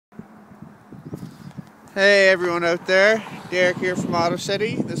Hey everyone out there, Derek here from Auto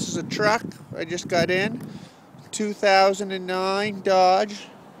City. This is a truck I just got in, 2009 Dodge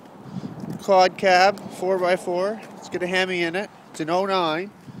Quad Cab 4x4. It's got a Hemi in it. It's an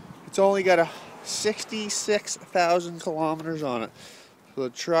 '09. It's only got 66,000 kilometers on it. So the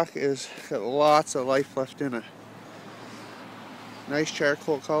truck is got lots of life left in it. Nice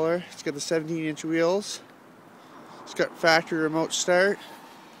charcoal color. It's got the 17-inch wheels. It's got factory remote start.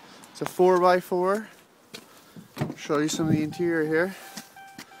 It's a 4x4. Show you some of the interior here.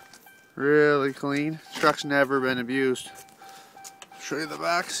 Really clean. Truck's never been abused. Show you the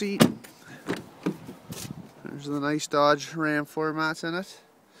back seat. There's the nice Dodge Ram floor mats in it.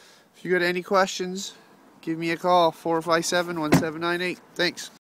 If you got any questions, give me a call, 457-1798. Thanks.